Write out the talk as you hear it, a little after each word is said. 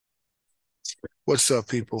What's up,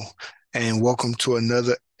 people? And welcome to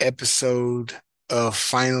another episode of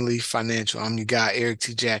Finally Financial. I'm your guy, Erik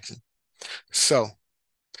T. Jackson. So,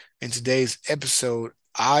 in today's episode,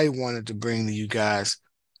 I wanted to bring to you guys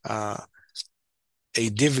uh, a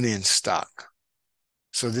dividend stock.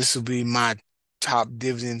 So, this will be my top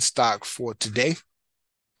dividend stock for today.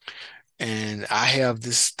 And I have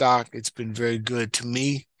this stock. It's been very good to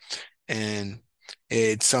me. And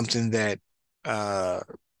it's something that uh,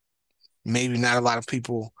 maybe not a lot of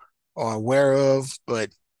people are aware of, but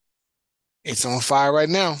it's on fire right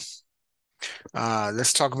now.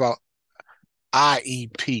 Let's talk about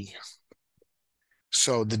IEP.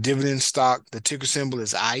 So the dividend stock, the ticker symbol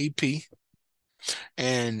is IEP,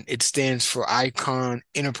 and it stands for Icon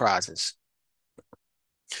Enterprises.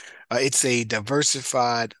 It's a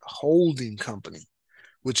diversified holding company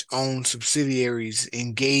which owns subsidiaries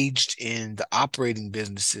engaged in the operating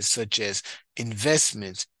businesses such as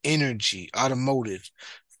investments, energy, automotive,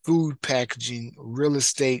 food packaging, real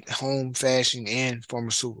estate, home fashion, and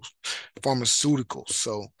pharmaceuticals.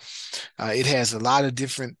 So it has a lot of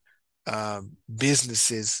different uh,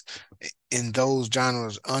 businesses in those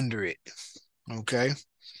genres under it. Okay.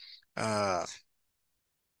 Uh,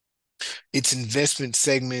 its investment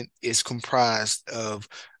segment is comprised of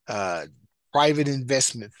uh, private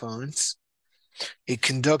investment funds. It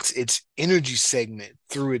conducts its energy segment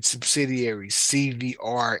through its subsidiary,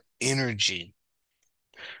 CVR Energy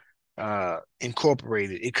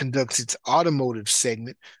Incorporated. It conducts its automotive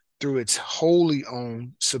segment through its wholly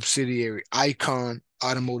owned subsidiary, Icon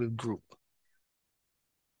Automotive Group.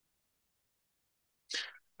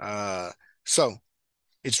 Uh, so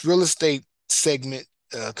its real estate segment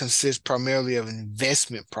consists primarily of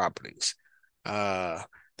investment properties, uh,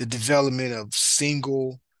 the development of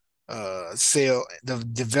the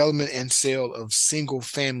development and sale of single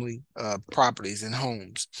family properties and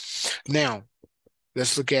homes. Now,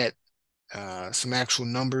 let's look at some actual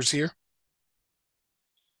numbers here.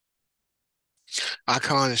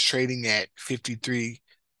 Icon is trading at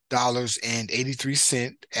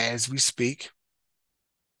 $53.83 as we speak.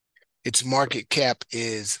 Its market cap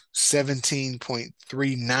is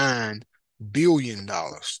 $17.39 billion.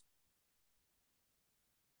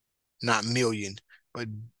 Not million, but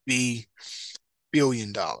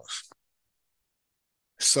billion dollars.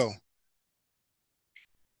 So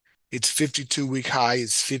its 52-week high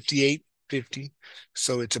is 58.50.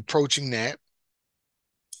 So it's approaching that.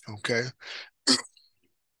 Okay.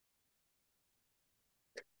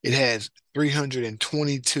 It has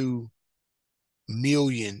 322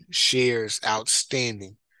 million shares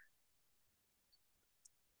outstanding,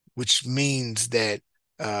 which means that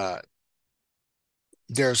uh,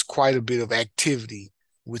 there's quite a bit of activity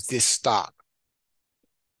with this stock,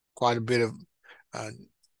 quite a bit of, uh,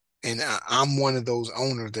 and I'm one of those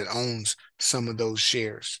owners that owns some of those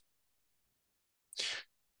shares.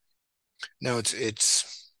 Now,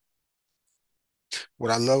 it's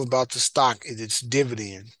what I love about the stock is its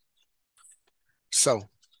dividend. So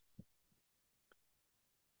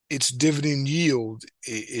its dividend yield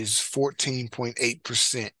is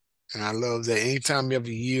 14.8%. And I love that anytime you have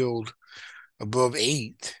a yield above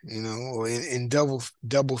 8, or in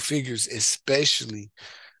double figures, especially,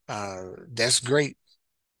 that's great.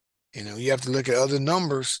 You have to look at other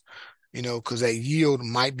numbers, because that yield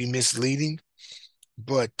might be misleading.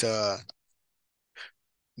 But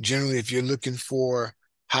generally, if you're looking for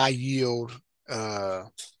high yield, uh,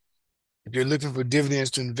 if you're looking for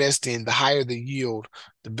dividends to invest in, the higher the yield,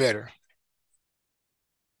 the better.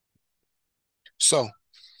 So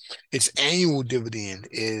its annual dividend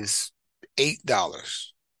is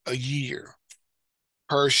 $8 a year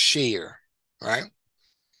per share, right?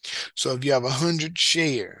 So if you have 100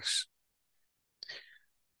 shares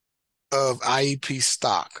of IEP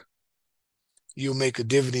stock, you'll make a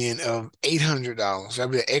dividend of $800.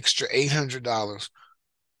 That'll be an extra $800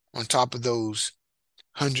 on top of those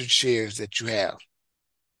 100 shares that you have.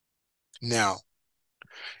 Now,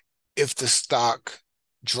 if the stock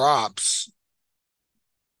drops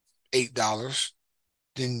 $8,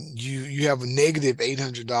 then you have a negative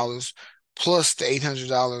 $800 plus the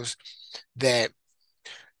 $800 that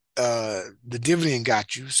the dividend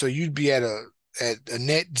got you. So you'd be at a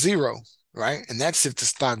net zero, right? And that's if the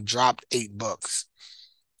stock dropped $8.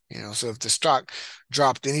 So if the stock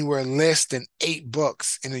dropped anywhere less than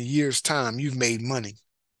 $8 in a year's time, you've made money.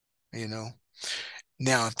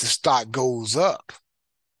 Now if the stock goes up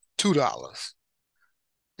 $2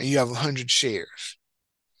 and you have 100 shares,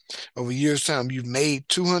 over a year's time, you've made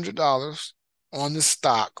 $200 on the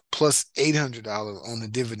stock plus $800 on the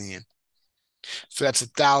dividend. So that's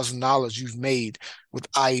 $1,000 you've made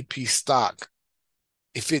with IEP stock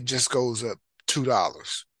if it just goes up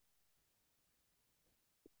 $2.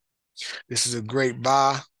 This is a great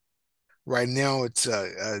buy. Right now, it's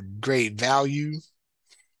a great value.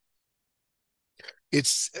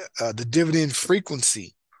 It's the dividend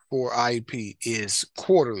frequency for IEP is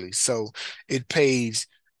quarterly. So it pays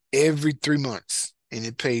every 3 months, and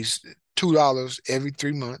it pays $2 every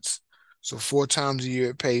 3 months. So 4 times a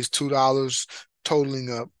year, it pays $2,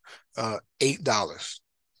 totaling up $8.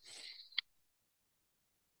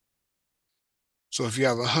 So if you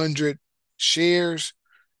have 100 shares,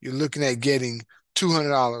 you're looking at getting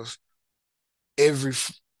 $200 every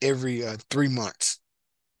every 3 months.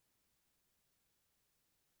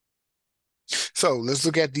 So let's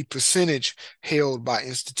look at the percentage held by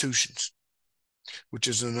institutions, which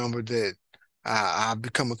is a number that I've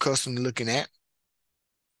become accustomed to looking at.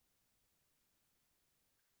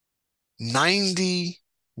 91%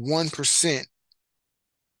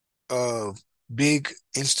 of big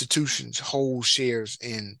institutions hold shares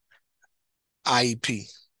in IEP.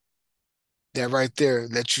 That right there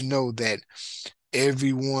lets you know that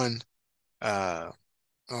everyone, or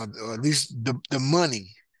at least the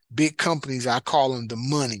money, big companies, I call them the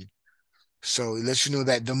money. So it lets you know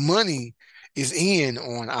that the money is in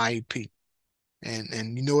on IEP.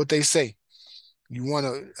 And you know what they say. You want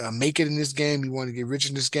to make it in this game, you want to get rich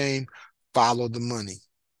in this game, follow the money.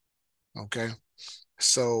 Okay.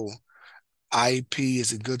 So IEP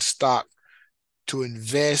is a good stock to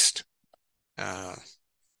invest. Uh,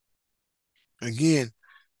 again,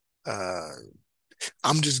 uh,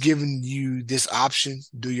 I'm just giving you this option.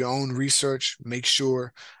 Do your own research. Make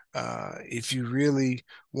sure if you really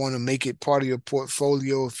want to make it part of your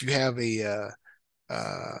portfolio,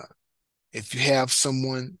 uh, if you have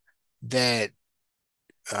someone that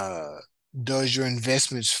uh, does your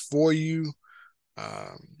investments for you,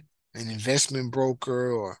 um, an investment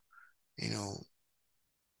broker, or you know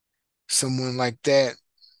someone like that,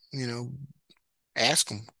 you know, ask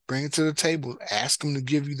them, bring it to the table, ask them to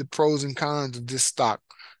give you the pros and cons of this stock.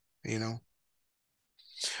 You know,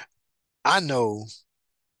 I know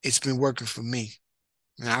it's been working for me,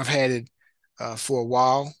 and I've had it for a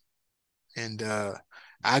while, and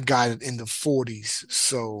I got it in the 40s.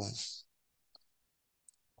 So,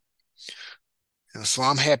 so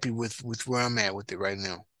I'm happy with where I'm at with it right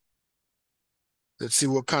now. Let's see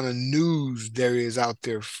what kind of news there is out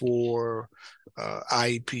there for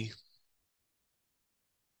IEP.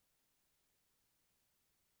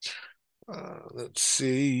 Let's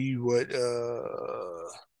see what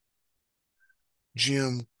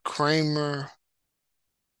Jim Cramer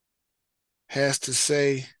has to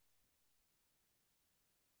say.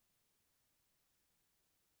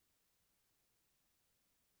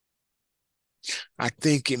 I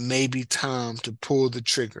think it may be time to pull the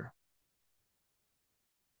trigger.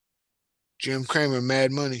 Jim Cramer,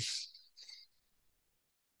 Mad Money.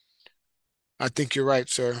 I think you're right,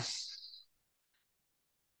 sir.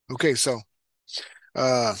 Okay, so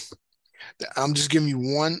uh, I'm just giving you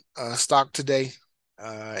one stock today,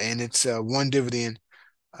 and it's one dividend.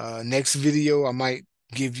 Next video, I might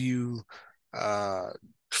give you uh,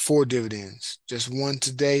 4 dividends. Just one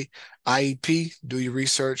today. IEP, do your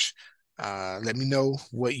research. Let me know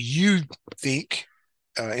what you think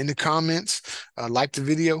in the comments. Like the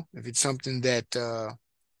video if it's something that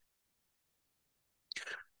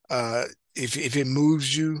uh, if it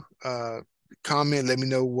moves you. Comment. Let me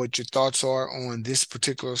know what your thoughts are on this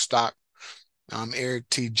particular stock. I'm Erik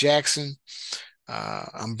T. Jackson.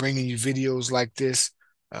 I'm bringing you videos like this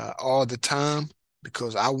all the time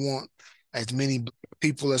because I want as many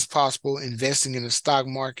people as possible investing in the stock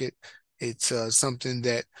market. It's something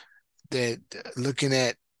that looking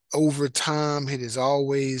at over time, it is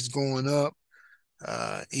always going up,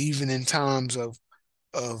 even in times of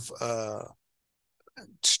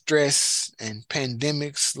stress and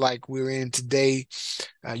pandemics like we're in today.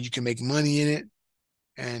 You can make money in it,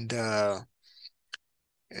 and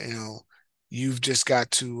you know, you've just got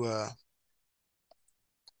to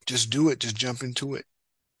just do it, just jump into it.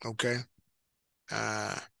 Okay.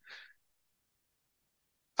 Uh,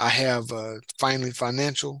 I have Finally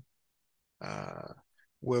Financial, uh,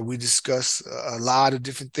 where we discuss a lot of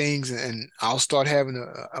different things, and I'll start having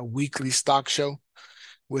a weekly stock show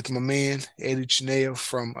with my man Eddie Chineo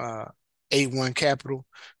from 81 Capital.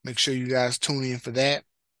 Make sure you guys tune in for that.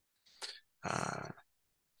 Uh,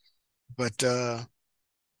 but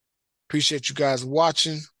appreciate you guys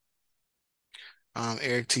watching. I'm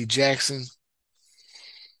Erik T. Jackson.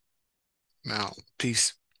 Now,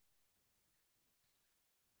 peace.